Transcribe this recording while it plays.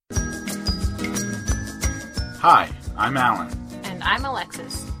Hi, I'm Alan. And I'm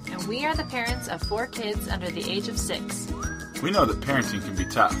Alexis, and we are the parents of 4 kids under the age of 6. We know that parenting can be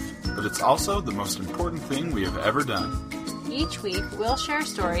tough, but it's also the most important thing we have ever done. Each week, we'll share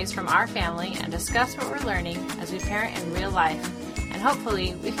stories from our family and discuss what we're learning as we parent in real life. And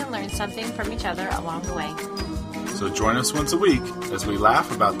hopefully, we can learn something from each other along the way. So join us once a week as we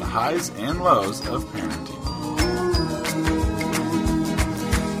laugh about the highs and lows of parenting.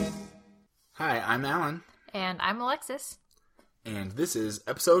 Hi, I'm Alan. And I'm Alexis. And this is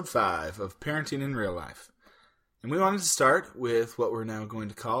episode 5 of Parenting in Real Life. And we wanted to start with what we're now going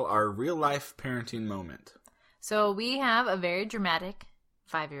to call our real-life parenting moment. So we have a very dramatic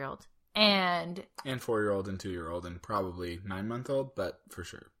 5-year-old. And 4-year-old and 2-year-old and probably 9-month-old, but for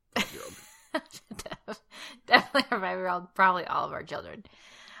sure 5-year-old. Definitely our 5-year-old, probably all of our children.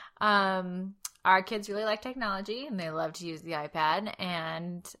 Our kids really like technology, and they love to use the iPad,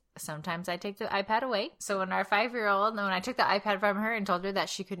 and sometimes I take the iPad away. So when our 5-year-old, when I took the iPad from her and told her that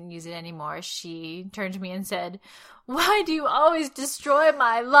she couldn't use it anymore, she turned to me and said, "Why do you always destroy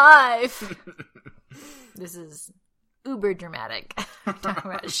my life?" This is uber dramatic.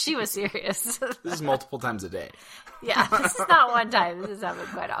 She was serious. This is multiple times a day. Yeah, this is not one time. This is happening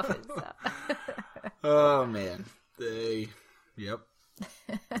quite often. So. Oh, man. Yep.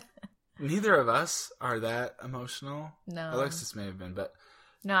 Neither of us are that emotional. No. Alexis may have been, but...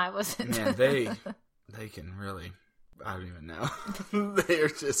 No, I wasn't. Man, they can really... I don't even know. They are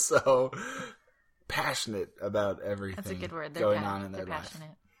just so passionate about everything. That's a good word. Going on in their life.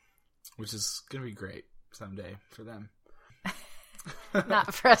 Passionate. Which is going to be great someday for them.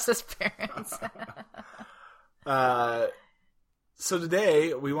 Not for us as parents. So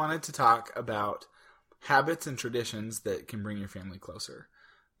today we wanted to talk about habits and traditions that can bring your family closer.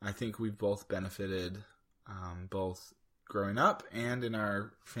 I think we've both benefited, both growing up and in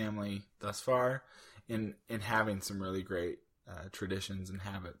our family thus far, in having some really great traditions and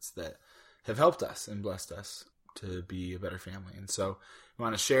habits that have helped us and blessed us to be a better family. And so we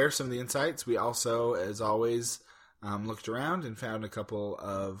want to share some of the insights. We also, as always, looked around and found a couple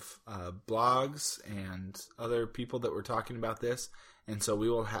of blogs and other people that were talking about this. And so we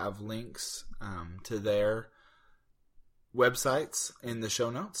will have links to their websites in the show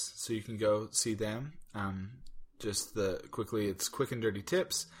notes, so you can go see them. It's Quick and Dirty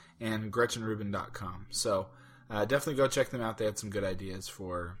Tips and GretchenRubin.com. So definitely go check them out. They had some good ideas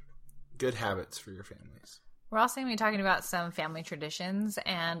for good habits for your families. We're also going to be talking about some family traditions,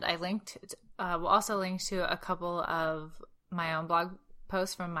 and we'll also link to a couple of my own blog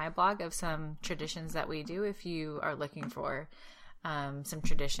posts from my blog of some traditions that we do if you are looking for some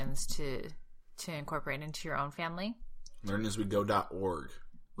traditions to incorporate into your own family. LearnAsWeGo.org.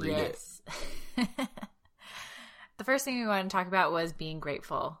 Read it. The first thing we wanted to talk about was being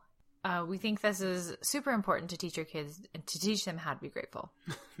grateful. We think this is super important to teach your kids, to teach them how to be grateful.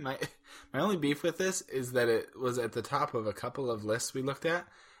 My only beef with this is that it was at the top of a couple of lists we looked at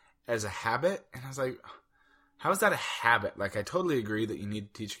as a habit. And I was like, how is that a habit? Like, I totally agree that you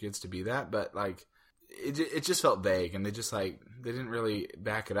need to teach your kids to be that, but like, it just felt vague, and they didn't really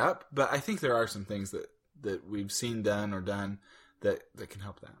back it up. But I think there are some things that we've seen done that can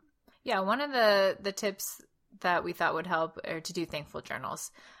help that. Yeah, one of the tips that we thought would help are to do thankful journals.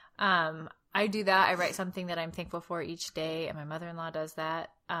 I do that. I write something that I'm thankful for each day, and my mother-in-law does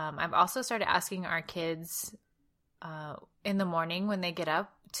that. I've also started asking our kids in the morning when they get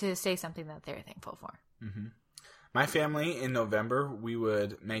up to say something that they're thankful for. Mm-hmm. My family, in November, we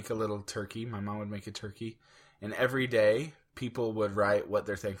would make a little turkey. My mom would make a turkey, and every day people would write what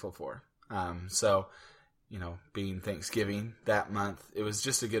they're thankful for. So, being Thanksgiving that month, it was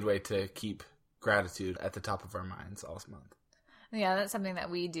just a good way to keep gratitude at the top of our minds all month. Yeah, that's something that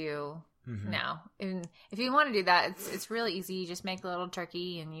we do now. And if you want to do that, it's really easy. You just make a little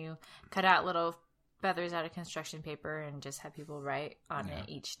turkey and you cut out little feathers out of construction paper and just have people write on it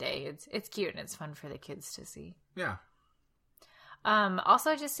each day. It's cute and it's fun for the kids to see. Yeah.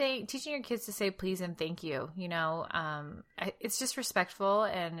 Also, just teaching your kids to say please and thank you. It's just respectful,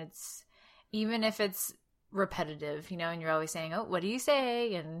 and it's even if it's repetitive, and you're always saying, "Oh, what do you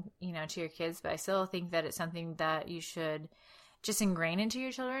say?" and to your kids. But I still think that it's something that you should just ingrain into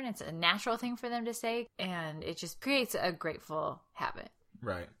your children. It's a natural thing for them to say, and it just creates a grateful habit.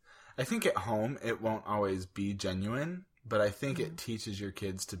 Right. I think at home it won't always be genuine, but I think it teaches your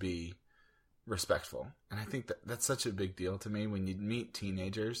kids to be respectful. And I think that's such a big deal to me when you meet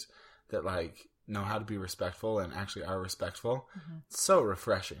teenagers that know how to be respectful and actually are respectful. Mm-hmm. It's so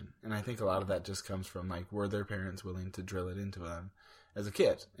refreshing. And I think a lot of that just comes from were their parents willing to drill it into them as a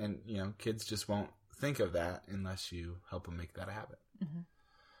kid? And kids just won't think of that unless you help them make that a habit. Mm-hmm.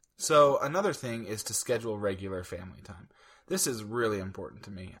 So another thing is to schedule regular family time. This is really important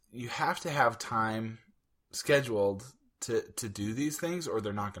to me. You have to have time scheduled to do these things or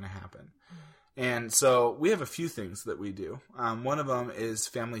they're not going to happen. And so we have a few things that we do. One of them is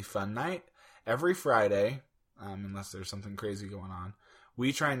Family Fun Night. Every Friday, unless there's something crazy going on,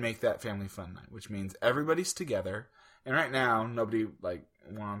 we try and make that Family Fun Night, which means everybody's together. And right now, nobody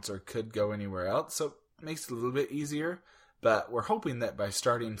wants or could go anywhere else, so it makes it a little bit easier. But we're hoping that by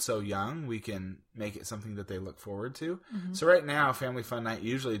starting so young, we can make it something that they look forward to. Mm-hmm. So right now, Family Fun Night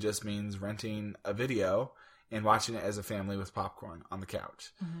usually just means renting a video and watching it as a family with popcorn on the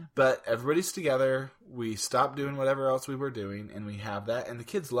couch. Mm-hmm. But everybody's together. We stop doing whatever else we were doing, and we have that. And the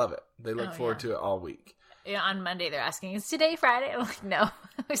kids love it. They look forward to it all week. Yeah, on Monday, they're asking, is today Friday? I'm like, no,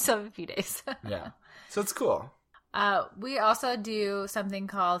 we still have a few days. Yeah. So it's cool. We also do something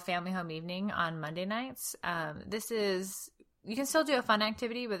called Family Home Evening on Monday nights. You can still do a fun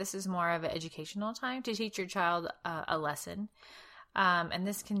activity, but this is more of an educational time to teach your child a lesson. And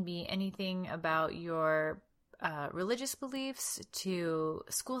this can be anything about your religious beliefs to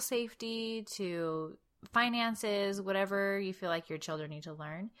school safety to finances, whatever you feel like your children need to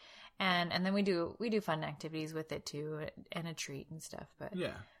learn. And then we do fun activities with it too, and a treat and stuff. But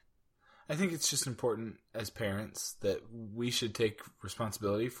yeah. I think it's just important as parents that we should take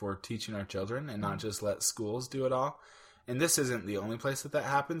responsibility for teaching our children and not just let schools do it all. And this isn't the only place that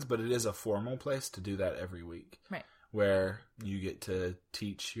happens, but it is a formal place to do that every week. Right. Where you get to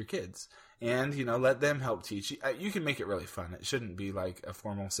teach your kids and, let them help teach you. You can make it really fun. It shouldn't be like a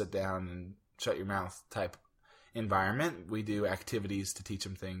formal sit down and shut your mouth type environment. We do activities to teach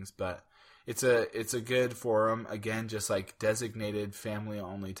them things, but it's a good forum. Again, just like designated family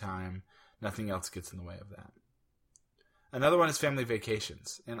only time. Nothing else gets in the way of that. Another one is family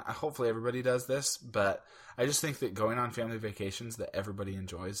vacations. And hopefully everybody does this, but I just think that going on family vacations that everybody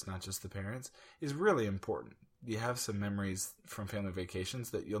enjoys, not just the parents, is really important. You have some memories from family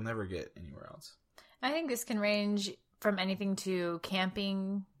vacations that you'll never get anywhere else. I think this can range from anything to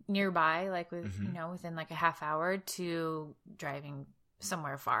camping nearby, like within like a half hour, to driving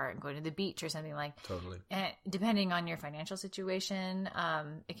somewhere far and going to the beach or something like. Totally. And depending on your financial situation,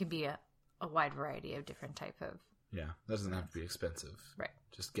 it can be a wide variety of different type of. Yeah, that doesn't have to be expensive. Right.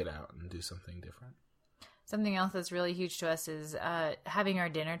 Just get out and do something different. Something else that's really huge to us is having our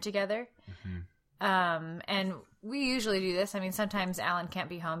dinner together. Mm-hmm. And we usually do this. I mean, sometimes Alan can't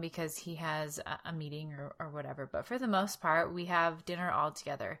be home because he has a meeting or whatever. But for the most part, we have dinner all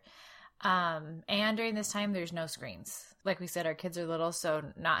together. And during this time, there's no screens. Like we said, our kids are little, so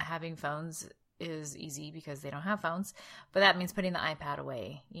not having phones is easy because they don't have phones. But that means putting the iPad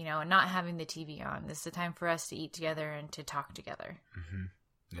away, and not having the TV on. This is the time for us to eat together and to talk together.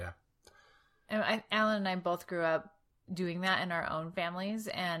 Mm-hmm. Yeah. And Alan and I both grew up doing that in our own families,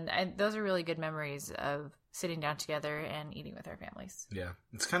 and those are really good memories of sitting down together and eating with our families. Yeah.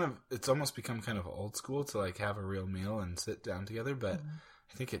 It's almost become kind of old school to like have a real meal and sit down together, but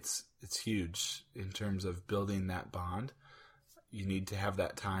I think it's huge in terms of building that bond. You need to have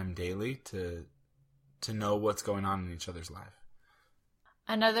that time daily to know what's going on in each other's life.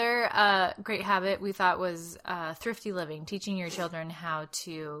 Another great habit we thought was thrifty living, teaching your children how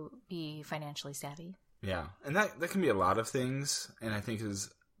to be financially savvy. Yeah, and that can be a lot of things, and I think as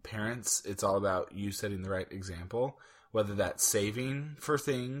parents, it's all about you setting the right example, whether that's saving for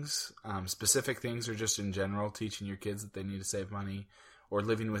things, specific things, or just in general teaching your kids that they need to save money, or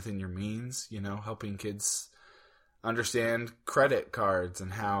living within your means, helping kids understand credit cards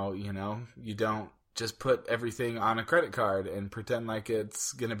and how, you don't just put everything on a credit card and pretend like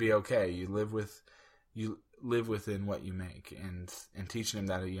it's going to be okay. You live within what you make, and teaching them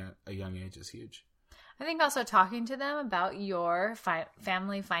that at a young age is huge. I think also talking to them about your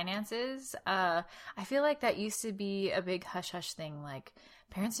family finances. I feel like that used to be a big hush-hush thing. Like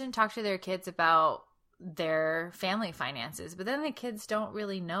parents didn't talk to their kids about their family finances, but then the kids don't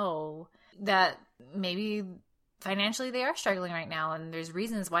really know that maybe financially they are struggling right now, and there's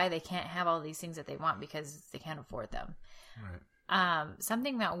reasons why they can't have all these things that they want because they can't afford them. Right.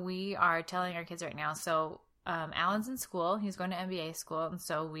 Something that we are telling our kids right now. So Alan's in school. He's going to MBA school, and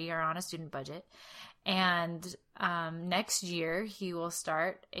so we are on a student budget. And next year he will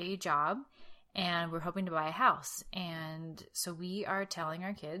start a job, and we're hoping to buy a house. And so we are telling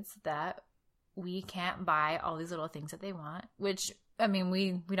our kids that we can't buy all these little things that they want, which, I mean,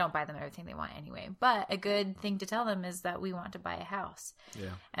 we don't buy them everything they want anyway, but a good thing to tell them is that we want to buy a house. Yeah.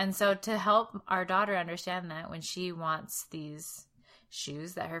 And so to help our daughter understand that, when she wants these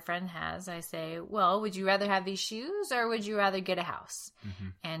shoes that her friend has, I say, well, would you rather have these shoes or would you rather get a house? Mm-hmm.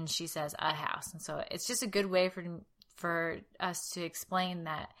 And she says a house. And so it's just a good way for us to explain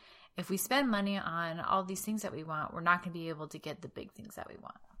that if we spend money on all these things that we want, we're not going to be able to get the big things that we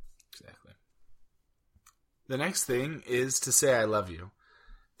want. Exactly. The next thing is to say I love you.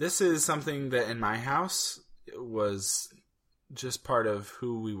 This is something that in my house was just part of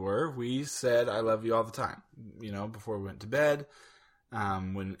who we were. We said I love you all the time, before we went to bed,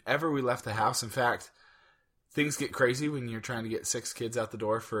 whenever we left the house. In fact, things get crazy when you're trying to get 6 kids out the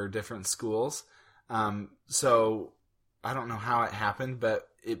door for different schools. So I don't know how it happened, but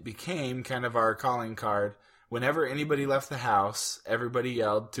it became kind of our calling card. Whenever anybody left the house, everybody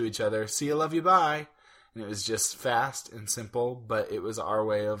yelled to each other, "See you, love you, bye." And it was just fast and simple, but it was our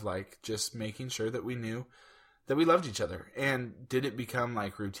way of just making sure that we knew that we loved each other. And did it become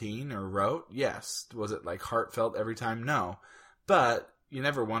routine or rote? Yes. Was it heartfelt every time? No. But you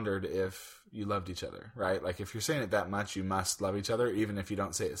never wondered if you loved each other, right? If you're saying it that much, you must love each other, even if you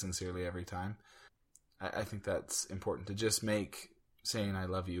don't say it sincerely every time. I think that's important to just make saying I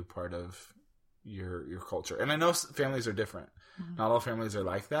love you part of your culture. And I know families are different. Mm-hmm. Not all families are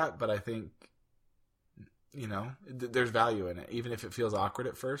like that, but I think, there's value in it. Even if it feels awkward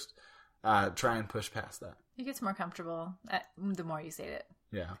at first, try and push past that. It gets more comfortable the more you say it.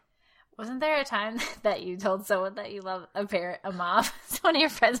 Yeah. Wasn't there a time that you told someone that you love a mom, one of your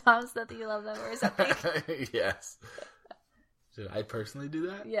friends' moms, that you love them or something? Yes. Should I personally do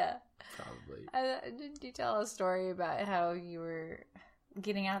that? Yeah. Probably. Did you tell a story about how you were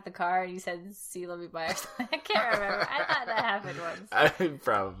getting out of the car and you said, "See, love you, bye"? I can't remember. I thought that happened once.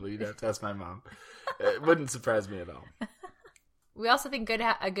 Probably. You'd have to ask my mom. It wouldn't surprise me at all. We also think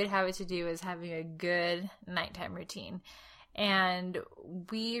a good habit to do is having a good nighttime routine. And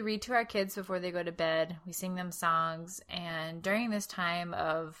we read to our kids before they go to bed. We sing them songs. And during this time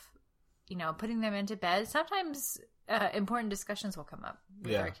of, putting them into bed, sometimes important discussions will come up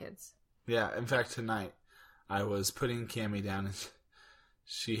with our kids. Yeah. In fact, tonight I was putting Cammie down and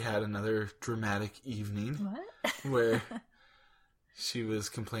she had another dramatic evening. What? Where she was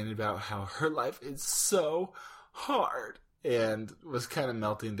complaining about how her life is so hard and was kind of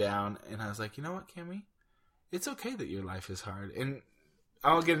melting down. And I was like, you know what, Cammie? It's okay that your life is hard. And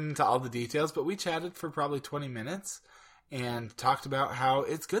I'll get into all the details, but we chatted for probably 20 minutes and talked about how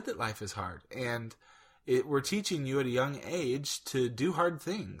it's good that life is hard. And we're teaching you at a young age to do hard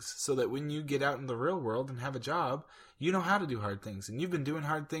things so that when you get out in the real world and have a job, you know how to do hard things. And you've been doing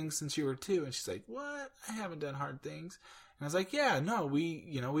hard things since you were 2. And she's like, "What? I haven't done hard things." And I was like, "Yeah, no,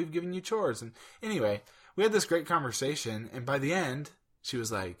 we've given you chores." And anyway, we had this great conversation. And by the end, she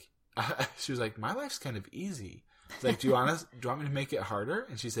was like, "My life's kind of easy." It's like, do you want me to make it harder?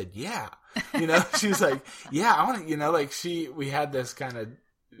 And she said, "Yeah." She was like, "Yeah, I want to," we had this kind of,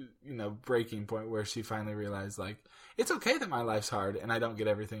 breaking point where she finally realized, it's okay that my life's hard and I don't get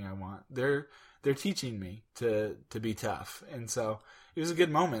everything I want. They're teaching me to be tough. And so it was a good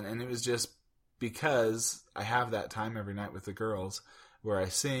moment. And it was just because I have that time every night with the girls where I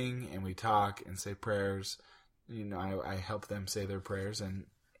sing and we talk and say prayers. I help them say their prayers and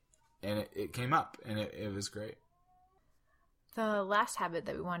it came up and it was great. The last habit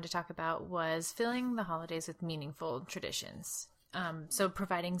that we wanted to talk about was filling the holidays with meaningful traditions. So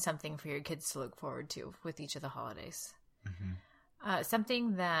providing something for your kids to look forward to with each of the holidays. Mm-hmm.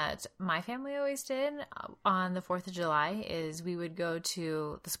 Something that my family always did on the 4th of July is we would go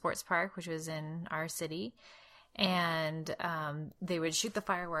to the sports park, which was in our city, and they would shoot the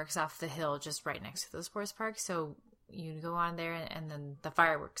fireworks off the hill just right next to the sports park. So you'd go on there and then the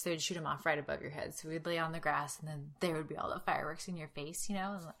fireworks, they would shoot them off right above your head. So we'd lay on the grass and then there would be all the fireworks in your face,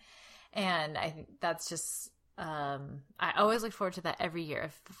 and I think that's just... I always look forward to that every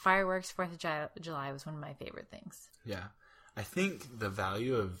year. Fireworks, 4th of July was one of my favorite things. Yeah. I think the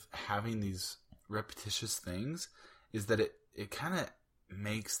value of having these repetitious things is that it kind of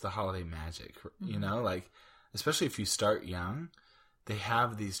makes the holiday magic, mm-hmm. Especially if you start young, they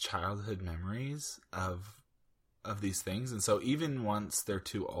have these childhood memories of these things. And so even once they're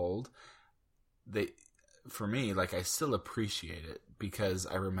too old, for me, I still appreciate it because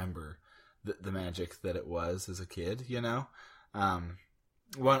I remember the magic that it was as a kid,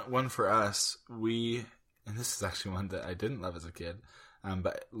 One for us, and this is actually one that I didn't love as a kid,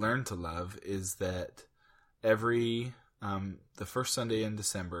 but learned to love, is that every, the first Sunday in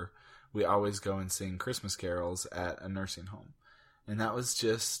December, we always go and sing Christmas carols at a nursing home. And that was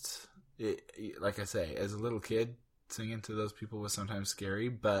just, like I say, as a little kid, singing to those people was sometimes scary,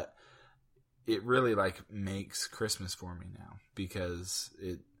 but it really makes Christmas for me now because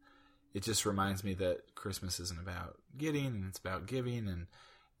it just reminds me that Christmas isn't about getting, and it's about giving,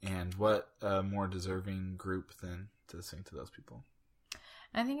 and what a more deserving group than to sing to those people.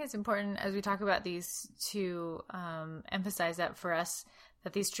 I think it's important as we talk about these to emphasize that for us,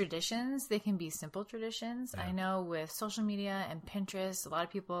 that these traditions, they can be simple traditions. Yeah. I know with social media and Pinterest, a lot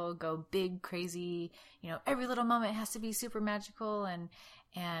of people go big, crazy, every little moment has to be super magical and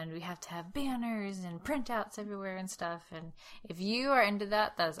we have to have banners and printouts everywhere and stuff. And if you are into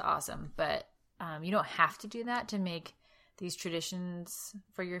that, that's awesome. But you don't have to do that to make these traditions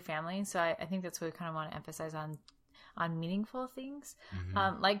for your family. So I think that's what we kind of want to emphasize on meaningful things,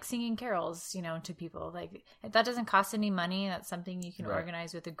 like singing carols, to people. Like, that doesn't cost any money. That's something you can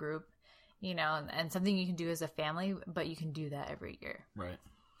organize with a group, and something you can do as a family, but you can do that every year. Right.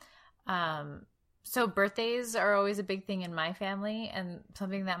 So birthdays are always a big thing in my family, and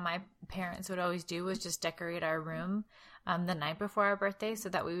something that my parents would always do was just decorate our room the night before our birthday, so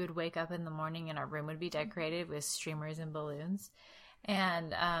that we would wake up in the morning and our room would be decorated with streamers and balloons.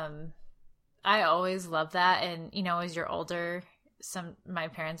 And I always loved that. And, as you're older, my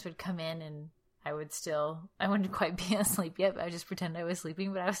parents would come in and I wouldn't quite be asleep yet, but I would just pretend I was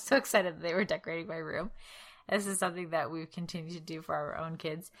sleeping. But I was so excited that they were decorating my room. This is something that we've continued to do for our own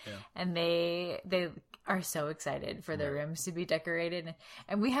kids. Yeah. And they are so excited for their rooms to be decorated.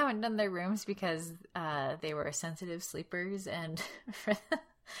 And we haven't done their rooms because they were sensitive sleepers. And for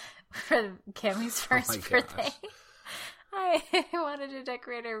Cammie's first birthday, I wanted to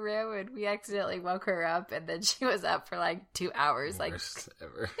decorate her room, and we accidentally woke her up, and then she was up for like 2 hours. Worst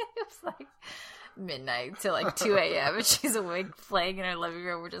ever. It was like midnight to like 2 a.m. and she's awake playing in her living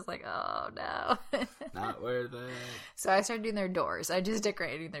room. We're just like, oh no. Not worth it. So I started doing their doors. I'm just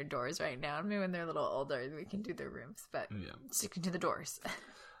decorating their doors right now. Maybe when they're a little older, we can do their rooms, but sticking to the doors.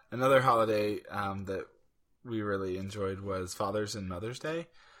 Another holiday that we really enjoyed was Father's and Mother's Day.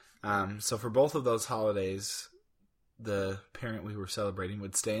 So for both of those holidays, the parent we were celebrating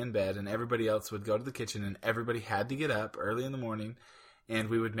would stay in bed and everybody else would go to the kitchen, and everybody had to get up early in the morning, and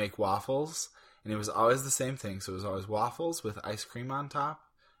we would make waffles, and it was always the same thing. So it was always waffles with ice cream on top,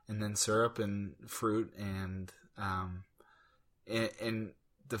 and then syrup and fruit, and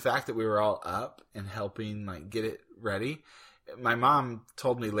the fact that we were all up and helping get it ready. My mom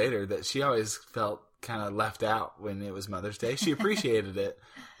told me later that she always felt kind of left out when it was Mother's Day. She appreciated it,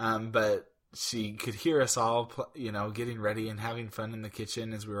 but she could hear us all, getting ready and having fun in the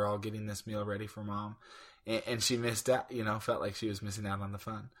kitchen as we were all getting this meal ready for Mom. And she missed out, felt like she was missing out on the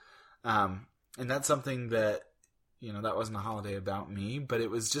fun. And that's something that, that wasn't a holiday about me, but it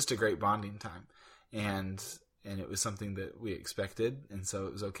was just a great bonding time. And it was something that we expected. And so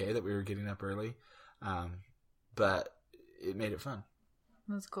it was okay that we were getting up early. But it made it fun.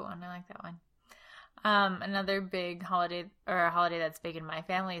 That's cool. And I like that one. Another big holiday, or a holiday that's big in my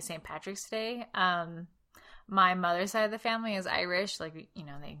family, is St. Patrick's Day. My mother's side of the family is Irish.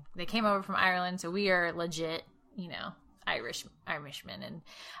 They came over from Ireland, so we are legit, Irishmen.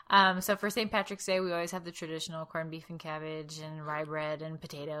 And so for St. Patrick's Day, we always have the traditional corned beef and cabbage and rye bread and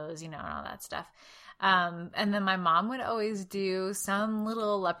potatoes, and all that stuff. And then my mom would always do some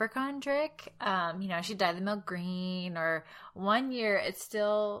little leprechaun trick. She'd dye the milk green, or one year, it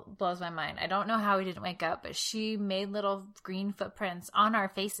still blows my mind. I don't know how we didn't wake up, but she made little green footprints on our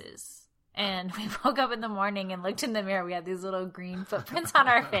faces. And we woke up in the morning and looked in the mirror. We had these little green footprints on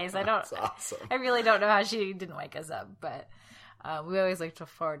our face. That's awesome. I really don't know how she didn't wake us up, but we always looked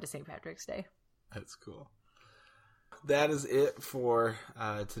forward to St. Patrick's Day. That's cool. That is it for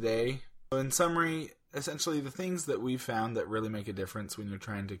today. So in summary, essentially the things that we've found that really make a difference when you're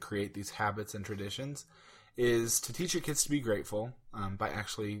trying to create these habits and traditions is to teach your kids to be grateful by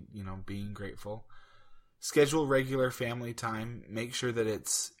actually, being grateful. Schedule regular family time. Make sure that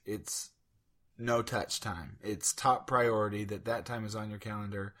it's no touch time. It's top priority that time is on your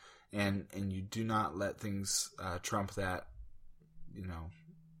calendar, and you do not let things trump that,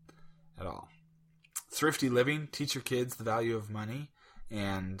 at all. Thrifty living. Teach your kids the value of money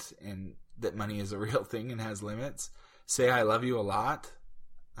and that money is a real thing and has limits. Say I love you a lot.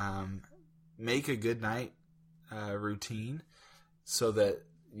 Make a good night routine so that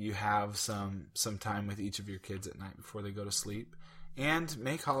you have some time with each of your kids at night before they go to sleep. And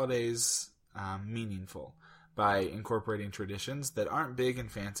make holidays meaningful by incorporating traditions that aren't big and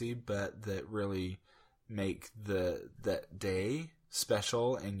fancy, but that really make that day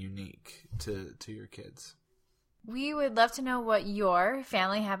special and unique to your kids. We would love to know what your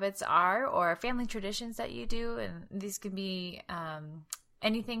family habits are or family traditions that you do. And these can be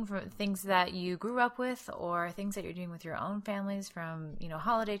anything from things that you grew up with or things that you're doing with your own families, from,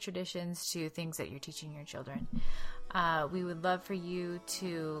 holiday traditions to things that you're teaching your children. We would love for you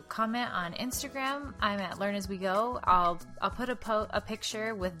to comment on Instagram. I'm at Learn As We Go. I'll put a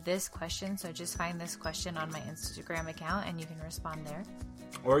picture with this question, so just find this question on my Instagram account and you can respond there.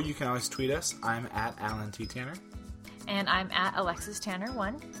 Or you can always tweet us. I'm at Alan T. Tanner. And I'm at Alexis Tanner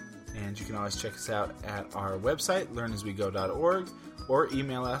 1. And you can always check us out at our website, learnaswego.org, or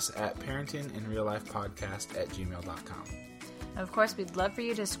email us at parentinginreallifepodcast@gmail.com. Of course, we'd love for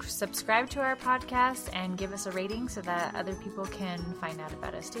you to subscribe to our podcast and give us a rating so that other people can find out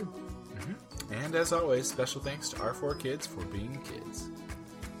about us too. Mm-hmm. And as always, special thanks to our 4 kids for being kids.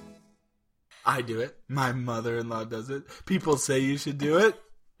 I do it. My mother-in-law does it. People say you should do it.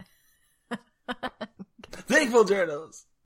 Thankful Journals.